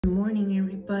Good morning,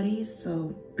 everybody.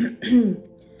 So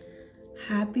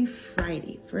happy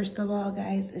Friday. First of all,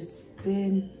 guys, it's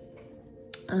been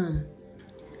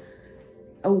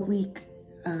a week,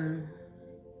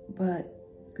 but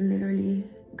literally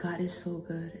God is so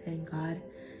good, and God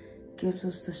gives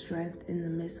us the strength in the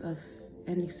midst of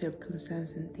any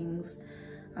circumstance and things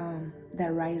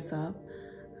that rise up.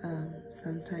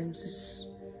 Sometimes it's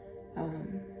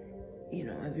you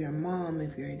know, if you're a mom,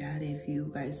 if you're a dad, if you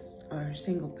guys are a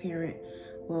single parent,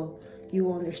 well, you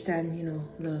will understand, you know,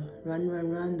 the run,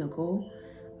 the go.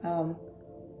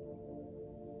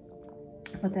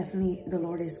 But definitely the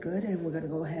Lord is good, and we're going to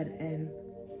go ahead and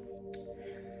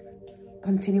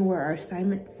continue with our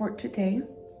assignment for today.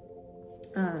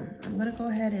 I'm going to go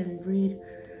ahead and read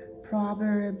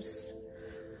Proverbs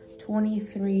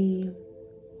 23,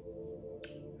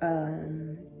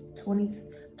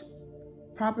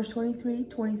 Proverbs 23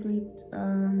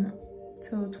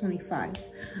 till 25.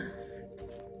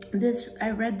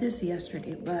 I read this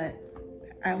yesterday, but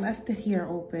I left it here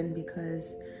open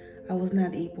because I was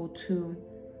not able to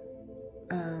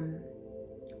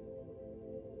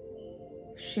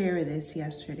share this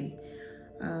yesterday.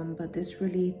 But this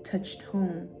really touched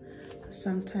home.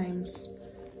 Sometimes,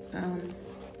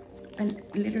 and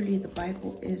literally the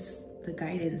Bible is the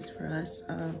guidance for us.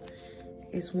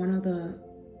 It's one of the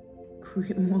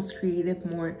most creative,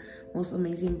 most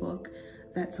amazing book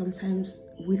that sometimes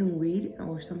we don't read,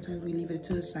 or sometimes we leave it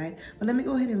to the side. But let me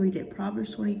go ahead and read it.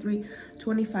 Proverbs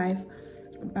 23:25.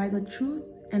 Buy the truth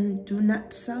and do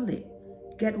not sell it.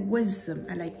 Get wisdom.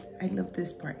 I love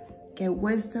this part. Get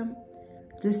wisdom,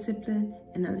 discipline,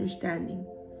 and understanding.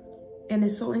 And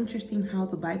it's so interesting how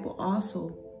the Bible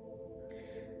also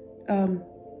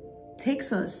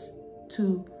takes us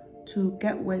to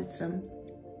get wisdom,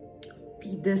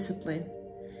 be disciplined,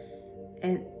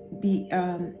 and be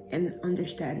and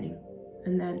understanding.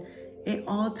 And then it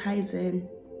all ties in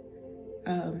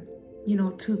you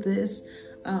know, to this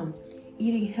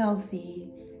eating healthy,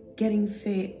 getting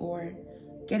fit, or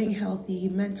getting healthy,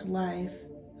 mental life,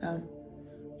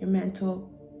 your mental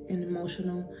and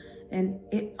emotional, and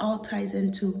it all ties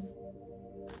into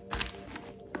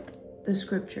the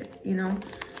scripture, you know.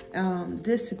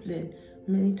 Discipline.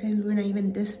 Many times we're not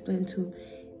even disciplined to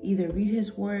either read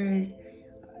his word,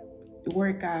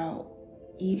 work out,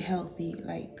 eat healthy.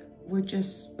 Like, we're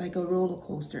just like a roller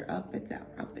coaster, up and down,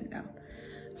 up and down.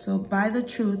 So buy the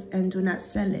truth and do not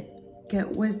sell it.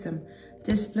 Get wisdom,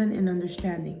 discipline, and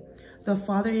understanding. The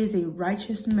father is a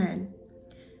righteous man,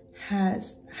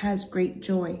 has great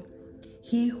joy.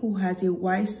 He who has a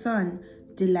wise son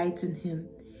delights in him.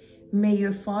 May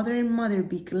your father and mother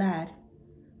be glad.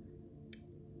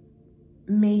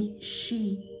 May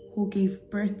she who gave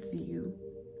birth to you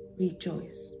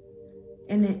rejoice.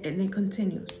 And it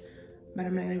continues, but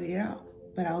I'm not going to read it out,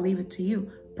 but I'll leave it to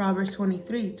you. Proverbs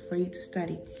 23 for you to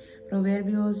study.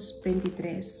 Proverbios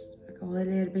 23. Acabo de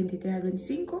leer 23 al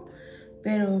 25,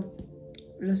 pero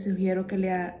lo sugiero que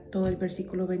lea todo el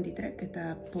versículo 23, que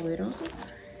está poderoso.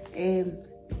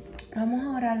 Vamos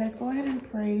a orar. Let's go ahead and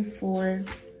pray for...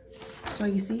 So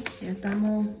you see, ya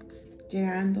estamos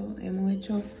llegando. Hemos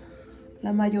hecho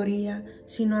la mayoría.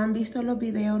 Si no han visto los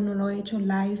videos, no lo he hecho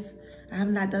live. I have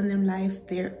not done them live.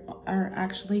 They are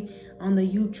actually on the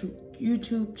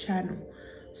YouTube channel.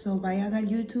 So vayan al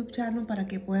YouTube channel para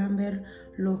que puedan ver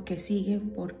los que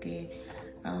siguen, porque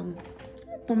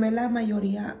tomé la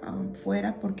mayoría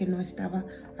fuera porque no estaba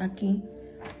aquí.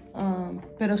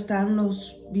 Pero están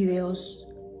los videos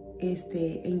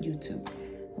en YouTube.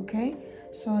 Okay?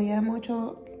 So ya hemos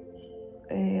hecho...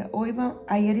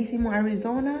 ayer hicimos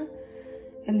Arizona.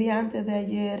 El día antes de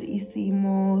ayer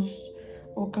hicimos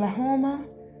Oklahoma,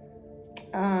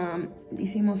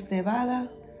 hicimos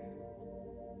Nevada,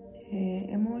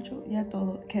 hemos hecho ya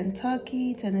todo.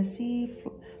 Kentucky, Tennessee,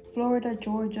 Florida,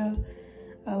 Georgia,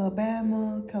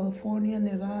 Alabama, California,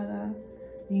 Nevada,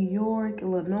 New York,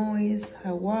 Illinois,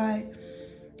 Hawaii.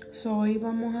 So hoy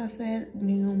vamos a hacer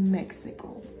New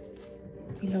Mexico.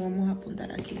 Y lo vamos a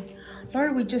apuntar aquí.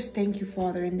 Lord, we just thank you,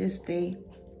 Father, in this day.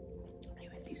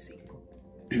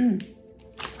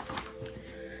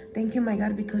 Thank you, my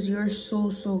God, because you're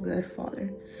so good,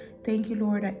 Father. Thank you,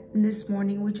 Lord, this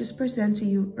morning we just present to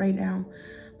you right now,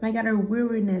 my God, our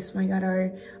weariness, my God,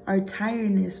 our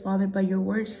tiredness, Father. But your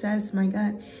word says, my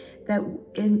God, that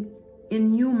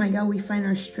in you, my God, we find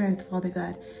our strength, Father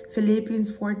God.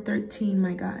 Philippians 4:13,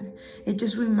 my God. It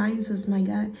just reminds us, my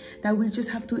God, that we just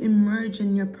have to emerge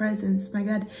in your presence, my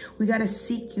God. We got to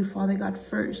seek you, Father God,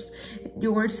 first.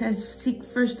 Your word says, seek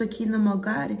first the kingdom of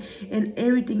God, and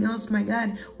everything else, my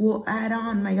God, will add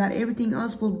on, my God. Everything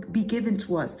else will be given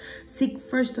to us. Seek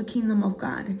first the kingdom of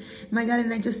God, my God.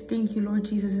 And I just thank you, Lord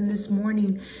Jesus, in this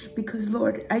morning, because,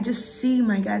 Lord, I just see,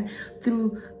 my God,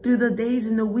 through the days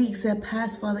and the weeks that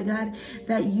pass, Father God,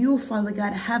 that you, Father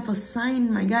God, have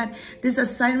assigned, my God. This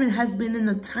assignment has been in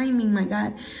the timing, my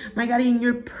God. My God, and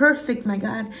you're perfect, my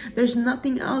God. There's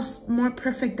nothing else more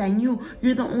perfect than you.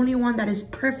 You're the only one that is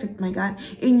perfect, my God,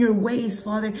 in your ways,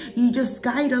 Father. You just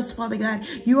guide us, Father God.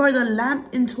 You are the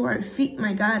lamp into our feet,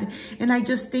 my God. And I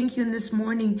just thank you in this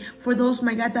morning for those,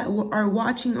 my God, that are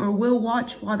watching or will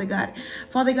watch, Father God.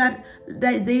 Father God,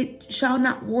 that they shall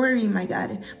not worry, my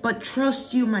God, but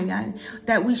trust you, my God,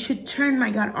 that we should turn,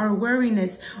 my God, our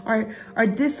worriness, our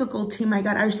difficulty, my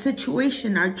God, our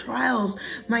situation, our trials,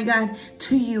 my God,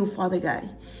 to you, Father God.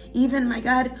 Even, my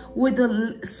God, with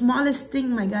the smallest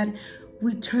thing, my God,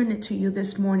 we turn it to you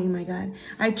this morning, my God.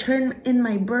 I turn in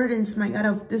my burdens, my God,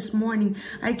 of this morning.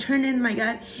 I turn in, my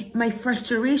God, my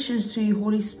frustrations to you,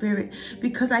 Holy Spirit,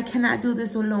 because I cannot do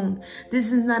this alone.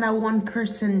 This is not a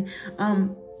one-person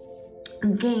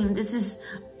game.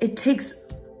 It takes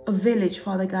a village,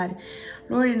 Father God.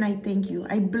 Lord, and I thank you.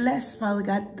 I bless, Father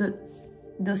God,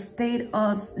 the state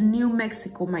of New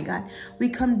Mexico, my God. We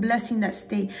come blessing that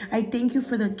state. I thank you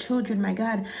for the children, my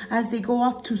God, as they go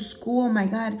off to school, my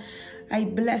God. I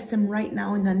bless them right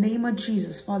now in the name of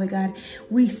Jesus, Father God.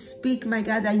 We speak, my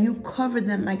God, that you cover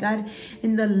them, my God,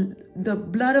 in the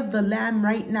blood of the Lamb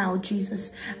right now,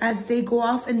 Jesus, as they go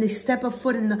off and they step a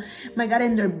foot in my God,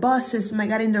 in their buses, my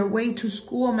God, in their way to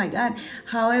school, my God,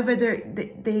 however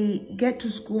they get to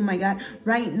school, my God.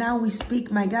 Right now we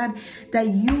speak, my God, that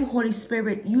you, Holy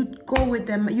Spirit, you go with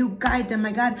them, you guide them,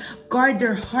 my God. Guard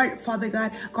their heart, Father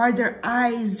God. Guard their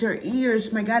eyes, their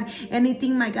ears, my God.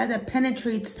 Anything, my God, that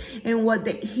penetrates in what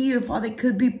they hear, Father,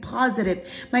 could be positive.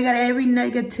 My God, every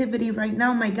negativity right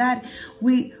now, my God,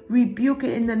 we rebuke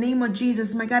it in the name of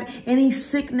Jesus, my God. Any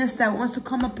sickness that wants to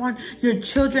come upon your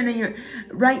children and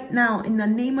right now, in the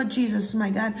name of Jesus, my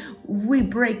God, we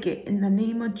break it in the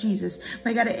name of Jesus,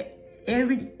 my God.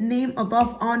 Every name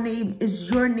above all name is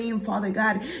your name, Father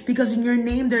God, because in your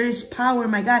name there is power,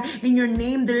 my God. In your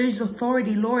name there is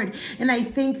authority, Lord. And I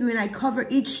thank you, and I cover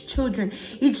each children,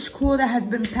 each school that has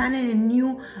been planted in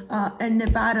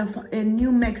Nevada, in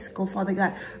New Mexico, Father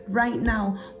God. Right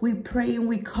now we pray and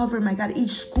we cover, my God,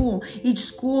 each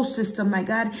school system, my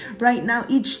God. Right now,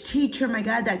 each teacher, my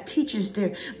God, that teaches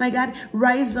there, my God,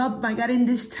 rise up, my God, in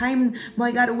this time,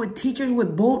 my God, with teachers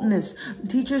with boldness,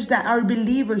 teachers that are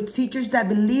believers, teachers that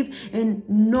believe and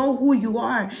know who you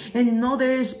are and know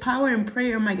there is power in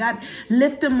prayer, my God.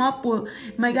 Lift them up,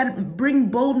 my God. Bring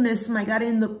boldness, my God,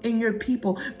 in your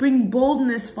people. Bring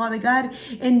boldness, Father God,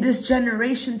 in this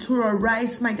generation to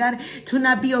arise, my God, to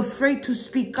not be afraid to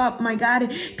speak up, my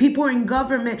God. People in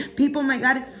government, people, my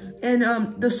God, in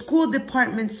the school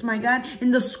departments, my God, in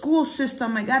the school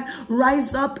system, my God,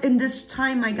 rise up in this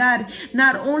time, my God.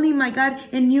 Not only, my God,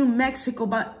 in New Mexico,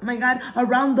 but, my God,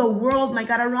 around the world, my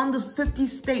God, around the 50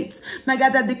 states, my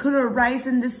God, that they could arise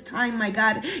in this time, my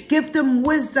God. Give them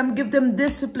wisdom, give them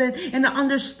discipline and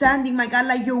understanding, my God,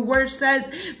 like your word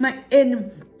says,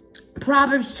 in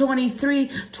Proverbs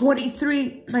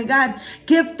 23:23, my God.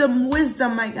 Give them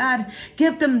wisdom, my God.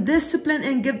 Give them discipline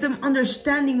and give them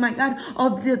understanding, my God,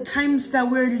 of the times that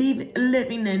we're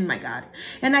living in, my God.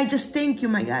 And I just thank you,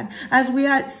 my God, as we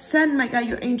send, my God,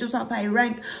 your angels of high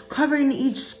rank, covering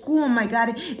each school, my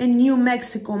God, in New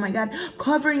Mexico, my God.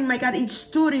 Covering, my God, each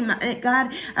student, my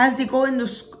God, as they go in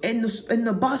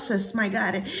the buses, my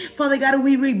God. Father God,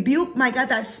 we rebuke, my God,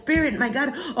 that spirit, my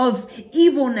God, of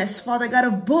evilness, Father God,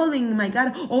 of bullying, my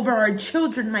God, over our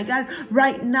children, my God.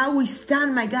 Right now we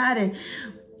stand, my God, and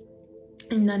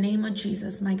in the name of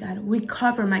Jesus, my God, we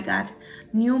cover, my God,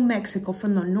 New Mexico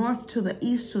from the north to the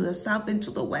east to the south and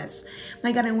to the west,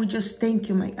 my God. And we just thank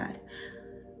you, my God.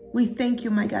 We thank you,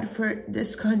 my God, for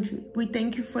this country. We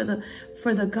thank you for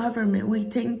the government. We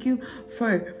thank you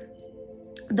for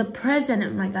the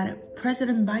president, my God,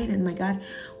 President Biden, my God.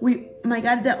 My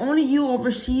God, that only you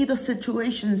oversee the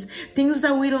situations, things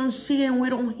that we don't see and we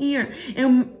don't hear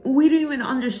and we don't even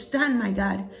understand, my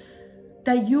God.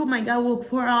 That you, my God, will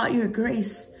pour out your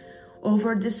grace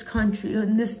over this country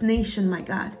and this nation, my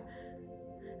God.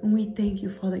 And we thank you,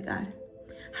 Father God.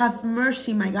 Have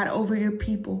mercy, my God, over your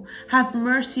people. Have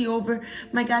mercy over,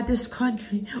 my God, this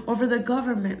country, over the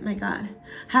government, my God.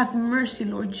 Have mercy,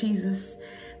 Lord Jesus,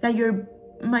 that your,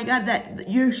 my God, that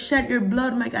you shed your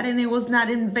blood, my God, and it was not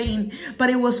in vain, but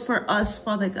it was for us,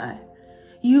 Father God.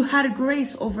 You had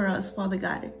grace over us, Father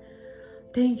God.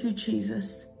 Thank you,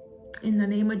 Jesus. In the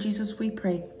name of Jesus, we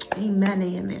pray. Amen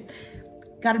and amen.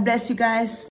 God bless you guys.